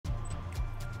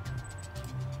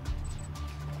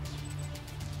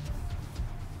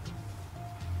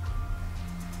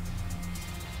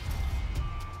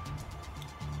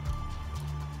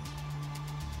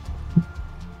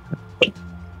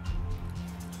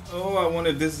Oh, I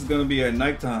wonder if this is gonna be at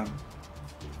nighttime.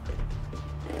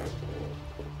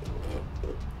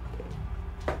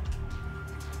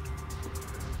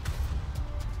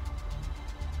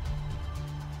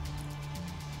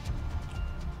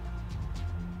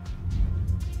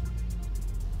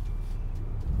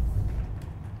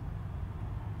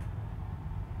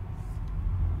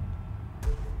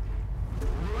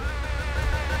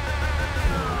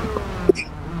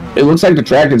 It looks like the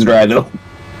track is dry though,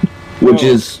 which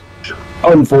is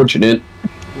unfortunate.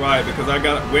 Right, because I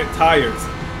got wet tires.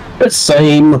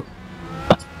 Same.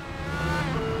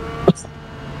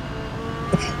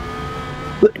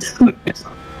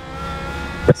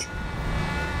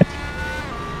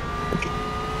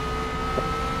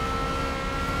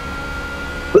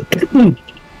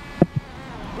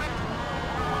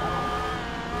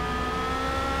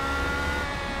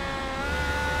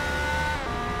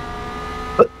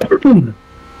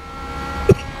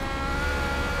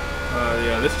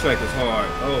 Yeah, this track is hard.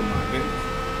 Oh my goodness.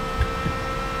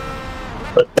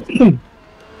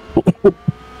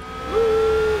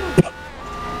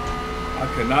 I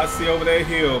could not see over that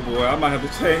hill, boy. I might have to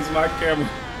change my camera.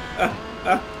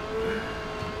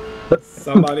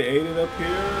 Somebody ate it up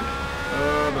here,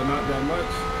 but not that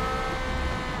much.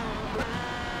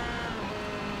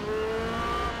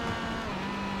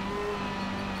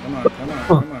 Come on, come on,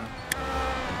 come on.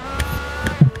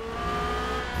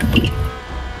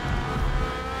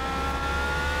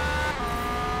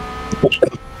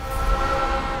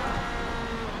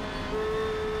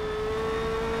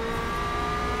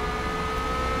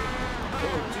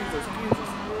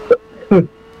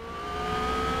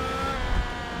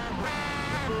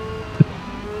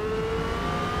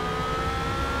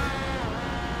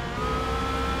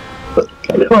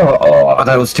 Oh,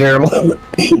 that was terrible.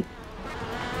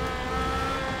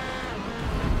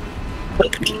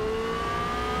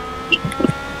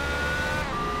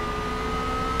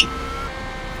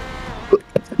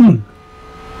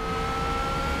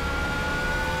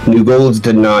 New Golds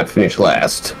did not finish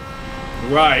last.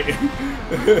 Right.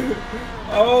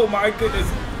 Oh my goodness.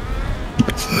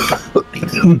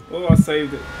 Oh, I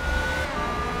saved it.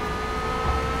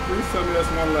 Please tell me that's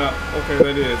one lap. Okay,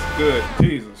 that is. Good.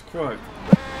 Jesus Christ.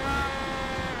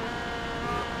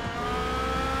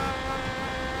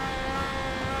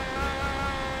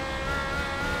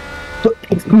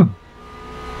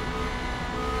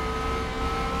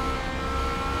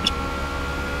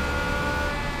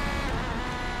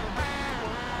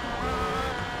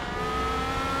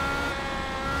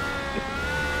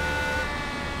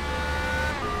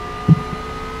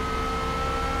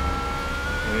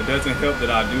 It doesn't help that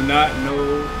I do not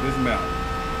know this map.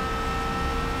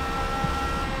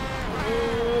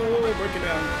 Oh, break it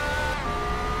down.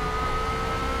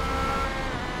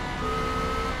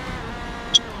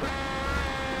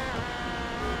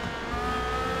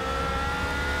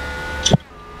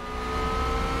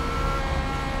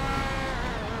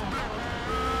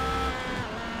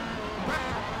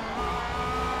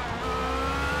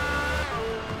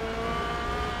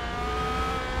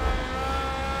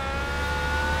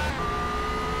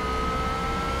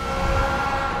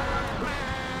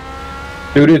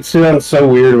 Dude, it sounds so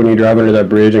weird when you drive under that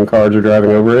bridge and cars are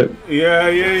driving over it. Yeah.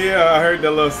 I heard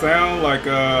that little sound like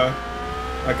an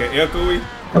echoey.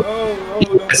 Oh, don't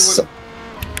do it.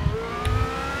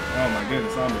 Oh my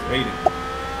goodness, I almost ate it.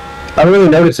 I don't really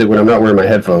notice it when I'm not wearing my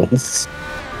headphones.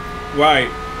 Right.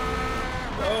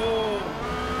 Oh.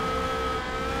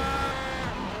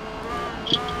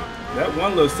 That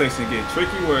one little section get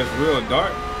tricky where it's real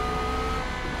dark.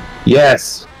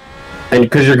 Yes. And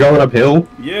because you're going uphill?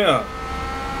 Yeah.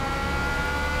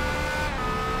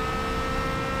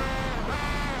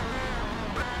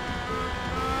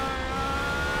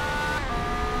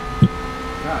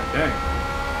 God dang.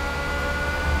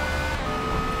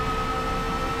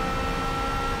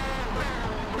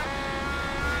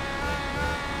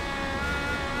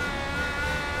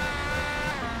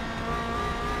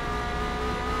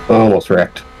 I almost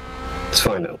wrecked. It's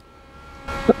fine though.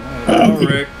 Don't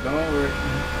wreck. Don't wreck.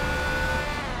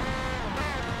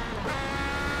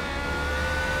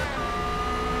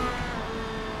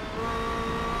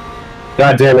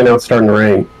 God damn it, now it's starting to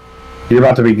rain. You're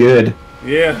about to be good.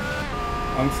 Yeah.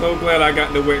 I'm so glad I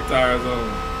got the wet tires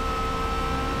on.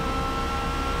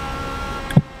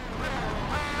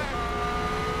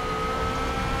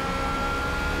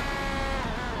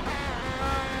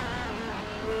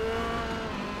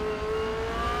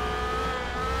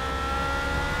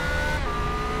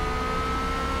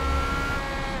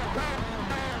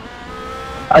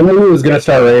 I knew it was going to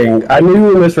start raining. I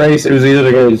knew in this race it was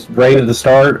either going to rain at the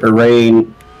start or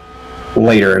rain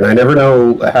later, and I never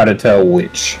know how to tell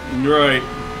which. Right.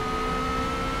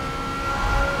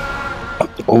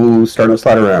 Oh, starting to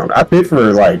slide around. I paid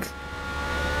for like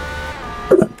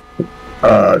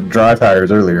dry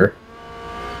tires earlier.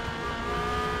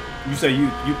 You say you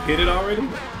pitted already?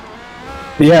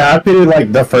 Yeah, I pitted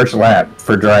like the first lap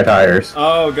for dry tires.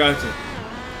 Oh, gotcha.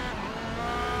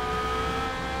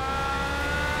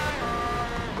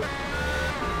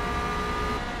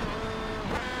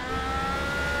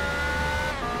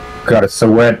 Got it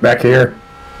so wet back here.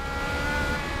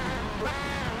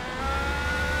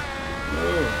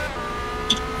 Oh.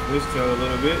 This tail a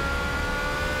little bit.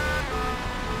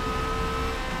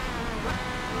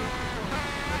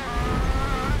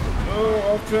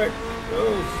 Oh, off track.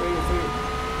 Oh, save.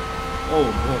 Oh,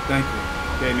 well, thank you.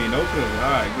 Gave me no pillar.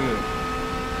 All right, good.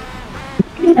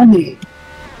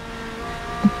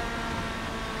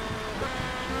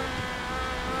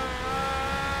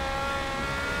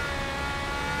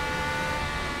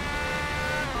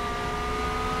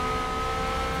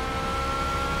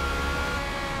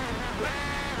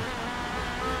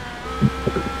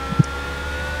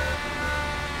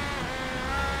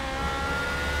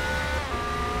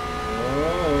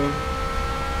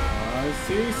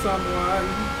 Someone,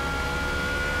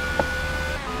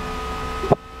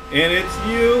 and it's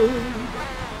you.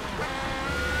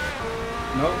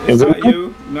 No, it's not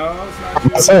you. No,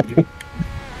 it's not you.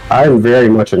 I'm very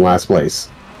much in last place.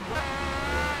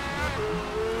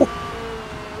 You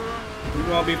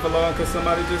won't be for long because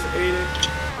somebody just ate it.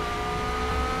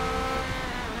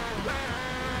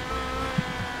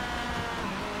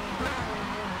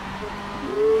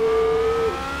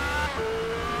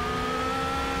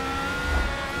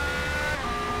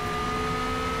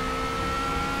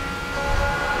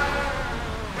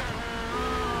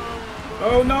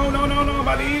 Oh, no, I'm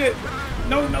about to eat it.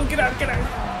 No, get out.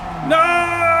 No!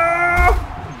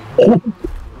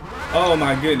 Oh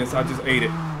my goodness, I just ate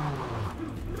it.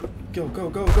 Go.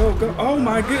 Oh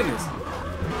my goodness.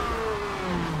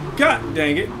 God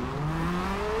dang it.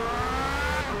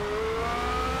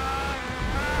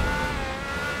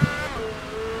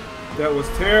 That was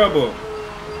terrible.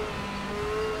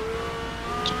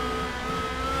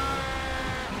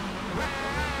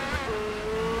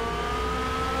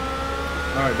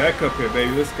 All right, back up here,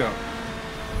 baby. Let's go.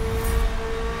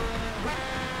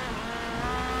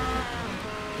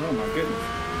 Oh my goodness.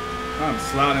 I'm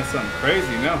sliding something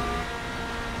crazy now.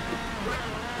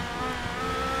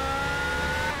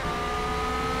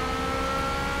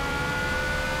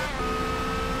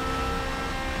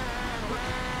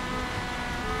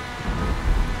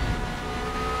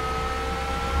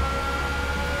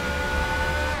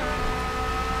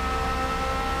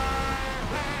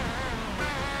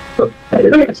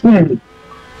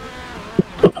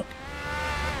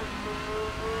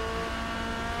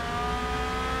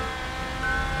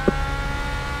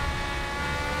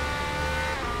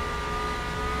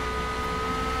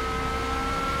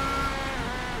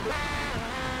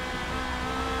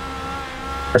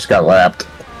 I just got lapped.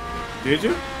 Did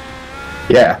you?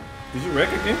 Yeah. Did you wreck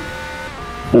again?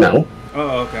 No.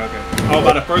 Oh, okay. Oh,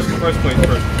 by the first place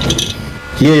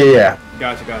first. Yeah.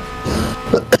 Gotcha.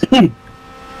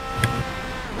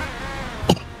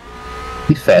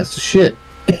 He's fast as shit.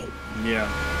 Yeah.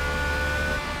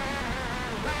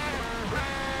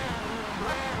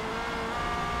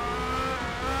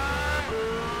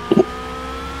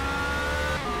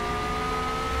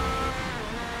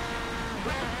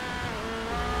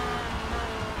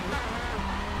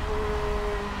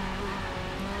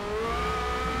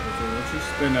 Once you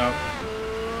spin out.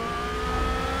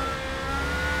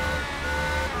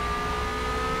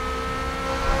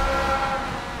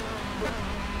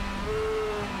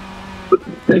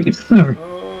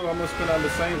 Oh, I'm gonna spin out the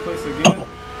same place again.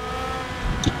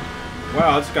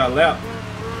 Wow, I just got lapped.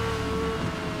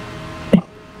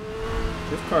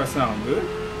 This car sounds good.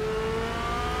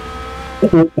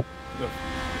 What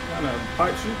kind of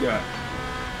pipes you got?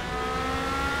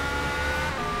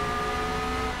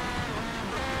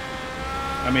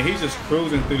 I mean, he's just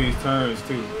cruising through these turns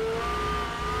too.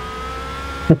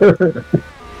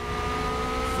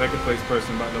 Second place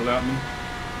person about to lap me.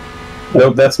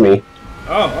 Nope, that's me.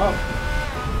 Oh.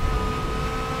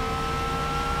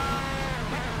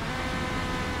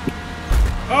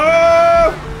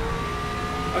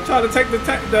 I tried to take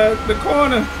the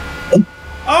corner.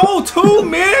 Oh, 2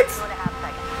 minutes?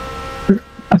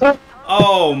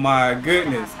 Oh my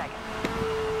goodness.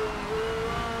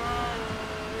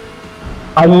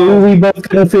 I knew we both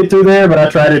couldn't fit through there, but I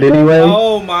tried it anyway.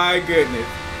 Oh my goodness.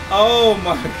 Oh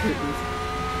my goodness.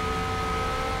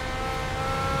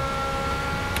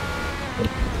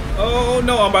 Oh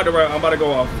no, I'm about to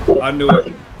go off. I knew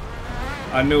it.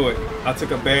 I knew it. I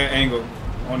took a bad angle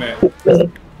on that. That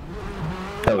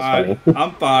was funny.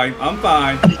 I'm fine. I'm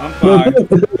fine. I'm fine.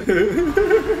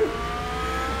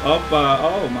 I'm fine.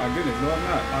 Oh my goodness, no I'm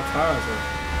not. My tires are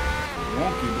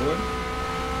wonky, boy.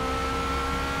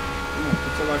 Come on,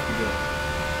 put your life together.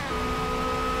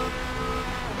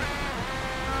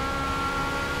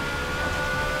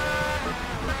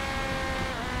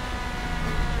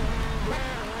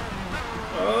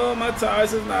 Oh, my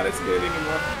tires is not as good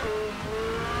anymore.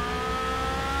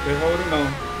 They're holding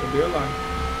on for dear life.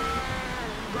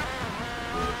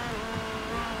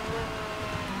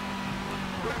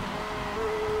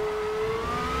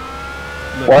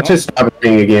 Look, Watch it stop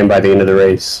running again by the end of the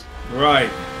race. Right.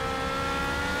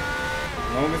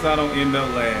 As long as I don't end up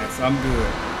last, I'm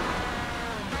good.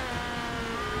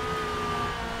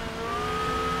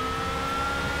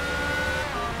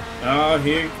 Oh,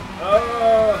 here.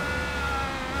 Oh.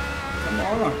 Come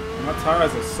on. My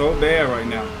tires are so bad right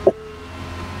now.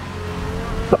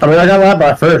 I mean, I got lap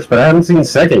by first, but I haven't seen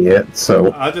second yet,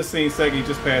 so. I just seen second. He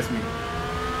just passed me.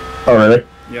 Oh, really?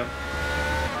 Yep.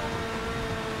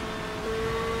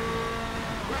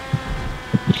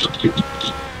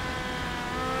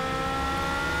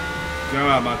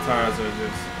 God, my tires are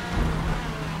just...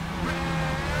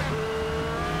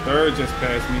 Third just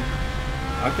passed me.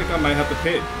 I think I might have to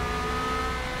pit.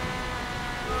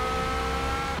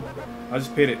 I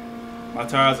just pitted. My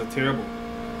tires are terrible.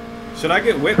 Should I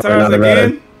get wet tires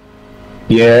again?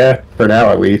 Yeah, for now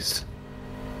at least.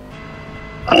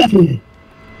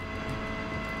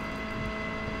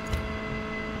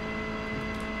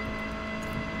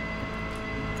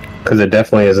 Because it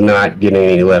definitely is not getting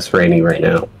any less rainy right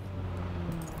now.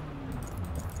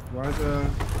 Why the...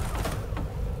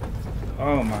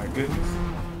 Oh my goodness.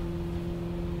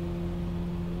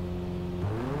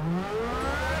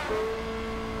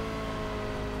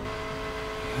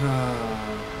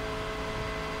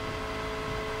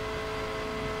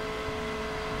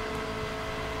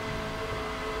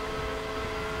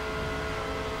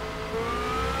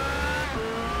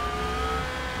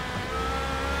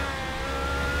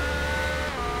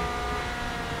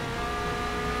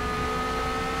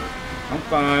 I'm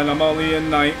fine. I'm only in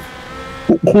ninth.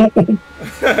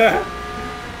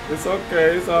 It's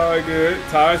okay. It's all right. Good.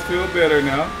 Tires feel better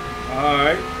now. All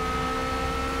right.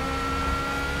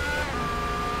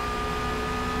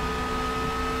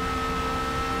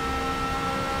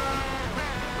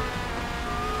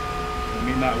 Let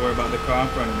me not worry about the car in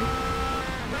front of me.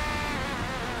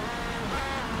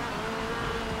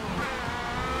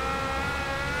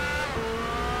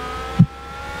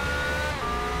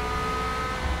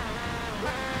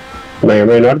 May or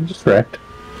may not have just wrecked.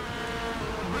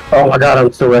 Oh my god,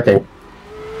 I'm still wrecking.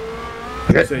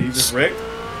 You say you just wrecked?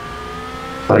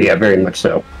 Oh yeah, very much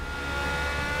so.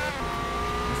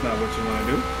 That's not what you want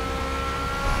to do.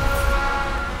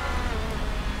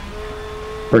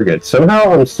 We're good.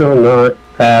 Somehow I'm still not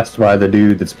passed by the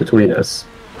dude that's between us.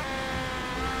 I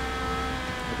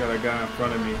got a guy in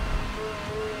front of me.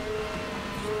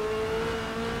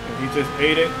 And he just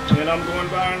ate it, and I'm going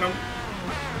behind him.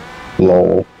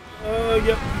 Lol.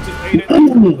 Yep, he just ate it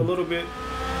a little bit.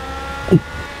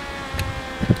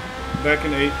 Back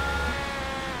in 8.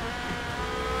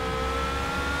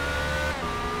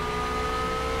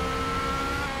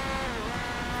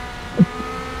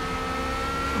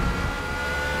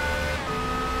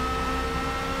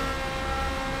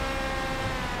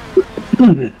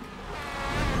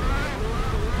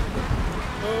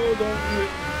 Oh, don't do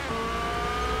it.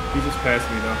 He just passed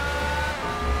me though.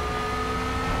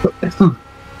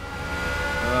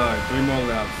 Alright, 3 more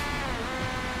laps.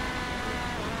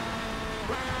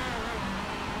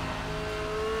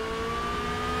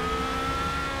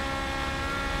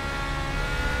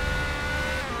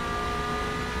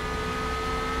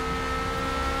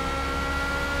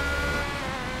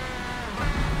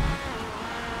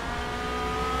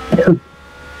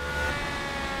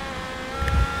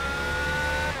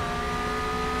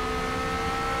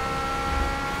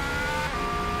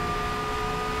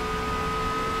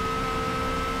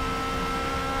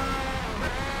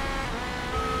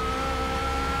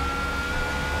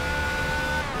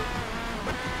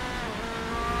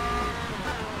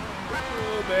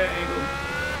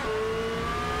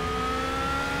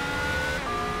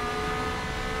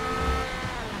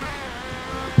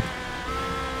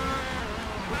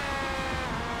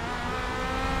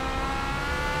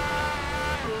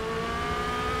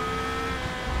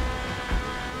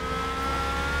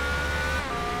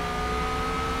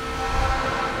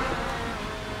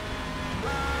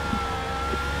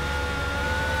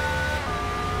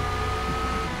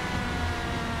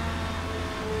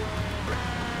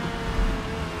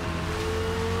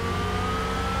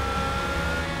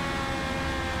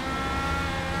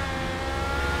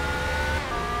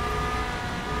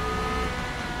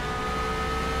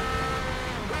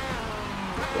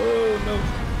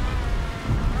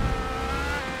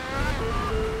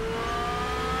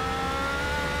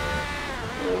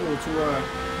 Oh, too wide.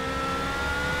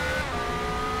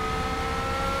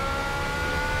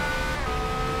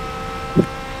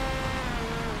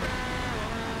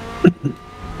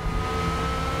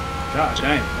 God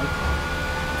dang.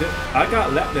 I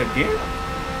got lapped again?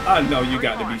 I know you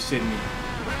got to be shitting me.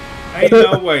 Ain't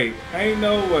no way. Ain't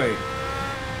no way.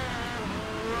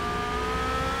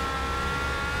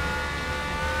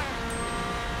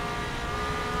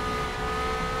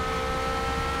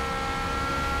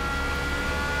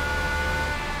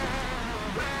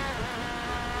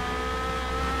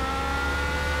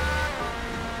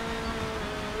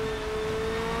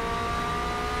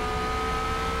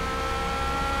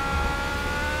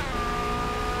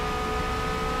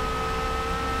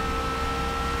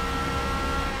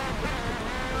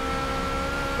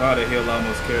 Wow, the hill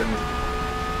almost carried me.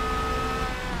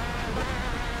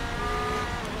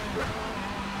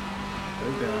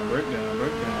 Break down, break down,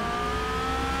 break down.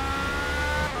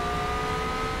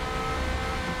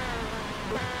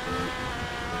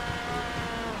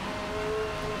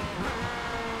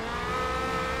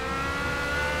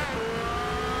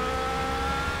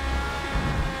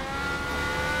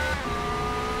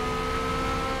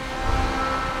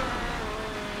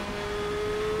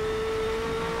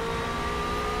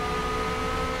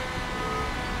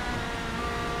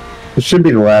 It should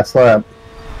be the last lap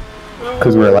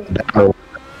because we're allowed down.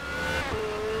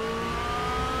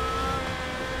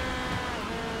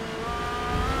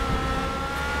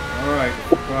 Alright,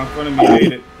 well, in front of me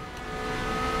made it.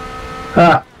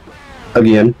 Ah,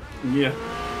 again. Yeah,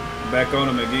 back on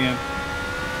him again.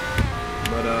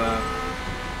 But I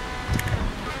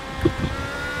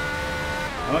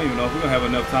don't even know if we're gonna have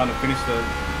enough time to finish the.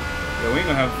 Yeah, we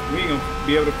ain't gonna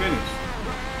be able to finish.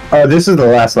 This is the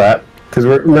last lap. Because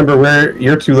remember,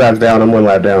 you're 2 laps down, I'm 1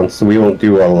 lap down, so we won't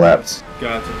do all the laps.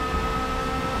 Gotcha.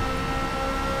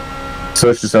 So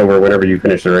it's just over whenever you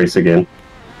finish the race again.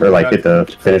 Or, like, hit the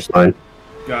finish line.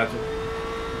 Gotcha.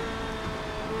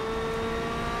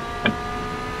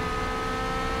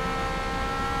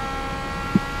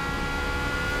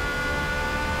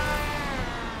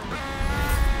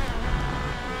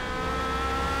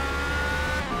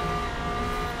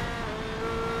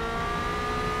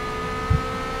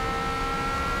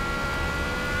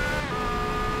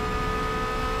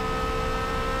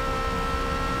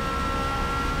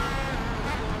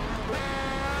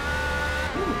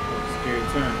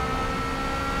 Turn.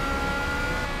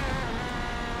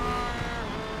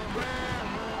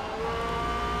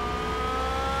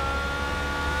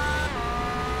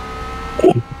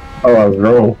 Oh, I was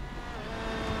wrong.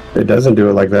 It doesn't do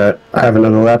it like that. I have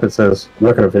another lap, it says. I'm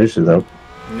not going to finish it, though.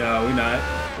 No, we're not.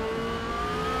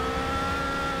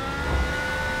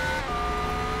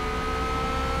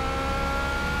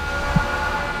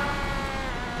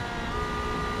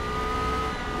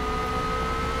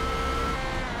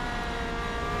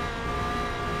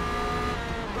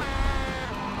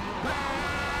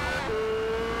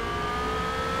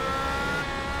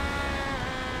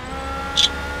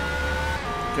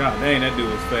 God dang, that dude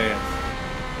was fast.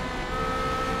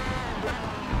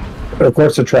 But of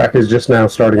course, the track is just now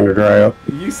starting to dry up.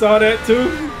 You saw that too?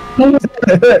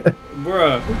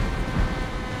 Bruh.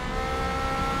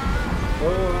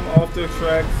 Oh, I'm off the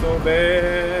track so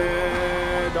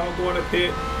bad. Don't go in the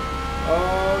pit.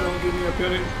 Oh, don't give me a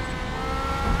penalty.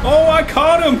 Oh, I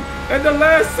caught him at the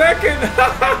last second.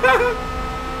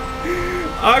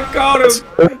 I caught him.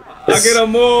 I get a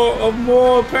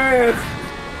more pass.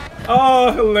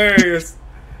 Oh, hilarious.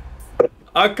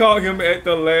 I caught him at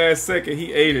the last second.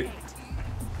 He ate it.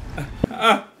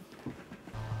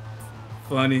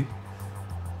 Funny.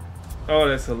 Oh,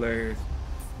 that's hilarious.